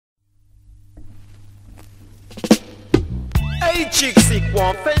chick sick,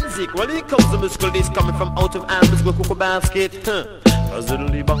 one fensic. Well, here comes the musical disc coming from out of Amber's Cocoa Basket. A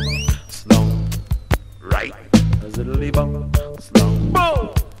ziddly bong, slow, right. A ziddly bong, slow, boom.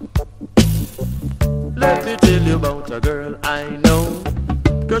 Let me tell you about a girl I know,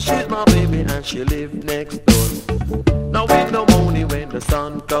 'cause she's my baby and she live next door. Now with no money when the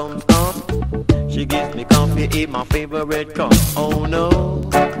sun comes up, she gives me coffee in my favorite cup. Oh no,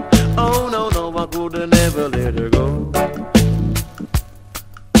 I could never let her go.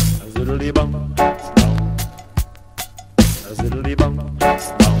 A ziddly bum, slow. A ziddly bum,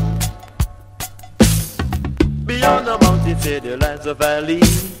 slow. Beyond the mountain, say there lies a valley.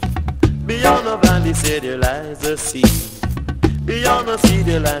 Beyond the valley, say there lies a sea. Beyond the sea,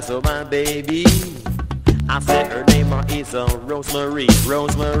 there lies my baby. I said her name is Rosemary,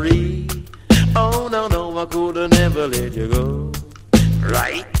 Rosemary. Oh no, I could never let you go.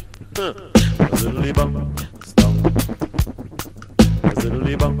 Right? A ziddly bum, slow. A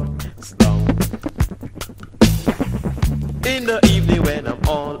ziddly bum, slow. In the evening when I'm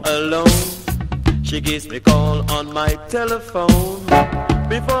all alone, she gives me call on my telephone.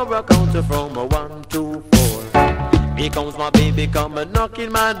 Before I count her from a 1 to 4, here comes my baby, come and knock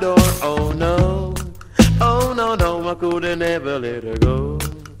in my door. Oh no, I could never let her go.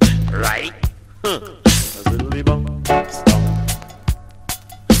 Right? A ziddly bum, slow.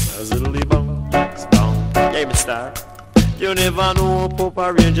 A ziddly bum, slow. Yeah, me star. You never know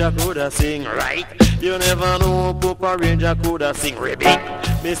Papa Ranger coulda sing, right? You never know Papa Ranger coulda sing, ribbit.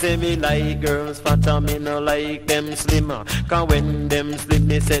 Me say me like girls fat and me no like them slimmer. 'Cause when them slim,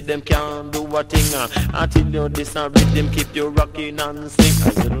 me say them can't do a thing. Until you this and rhythm keep you rocking and sing.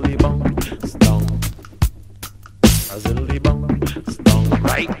 A ziddly bum, slow. A ziddly bum, slow.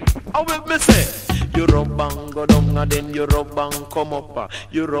 Right? How will me say? You rub and go down and then you rub and come up.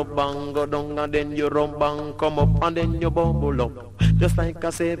 You rub and go down and then you rub and come up. And then you bubble up, just like a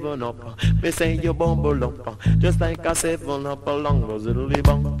 7-Up. Me say you bubble up, just like a 7-Up. Along a ziddly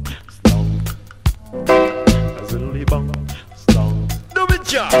bum, slow. A ziddly bum, slow. Do it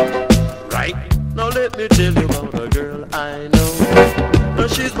job, right? Now let me tell you about a girl I know. Now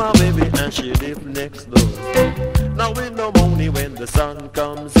she's my baby and she live next door. Now with no money when the sun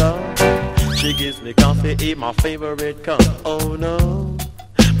comes up, she gives me coffee in my favorite cup. Oh no,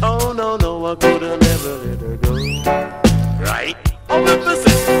 I could never let her go. Right? Oh, let me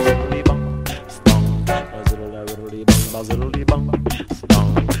say, ziddly bum, slow. A ziddly bum, a ziddly bum, slow.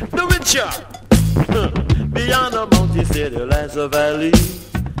 Do it job. Beyond the mountain, say there lies a valley.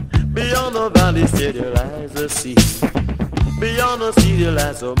 Beyond the valley, say there lies a sea. Beyond the sea, there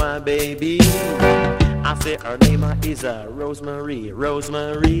lies my baby. I say her name is Rosemary,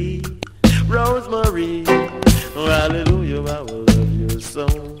 Rosemary, Rosemary. Oh, hallelujah, I will love you so.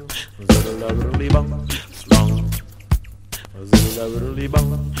 Ziddly bum, slow. Ziddly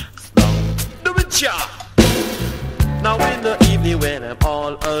bum, slow. Do it, job. Now in the evening when I'm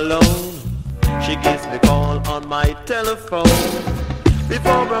all alone, she gives me call on my telephone.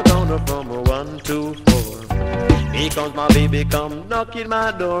 Before I count her from a 1 to 4, here comes my baby, come knocking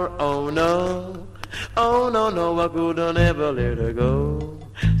my door. Oh no, I could never let her go.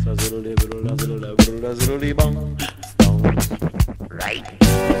 So ziddly bum, slow. Right?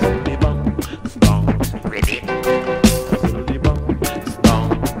 Ziddly bum, slow. Ready?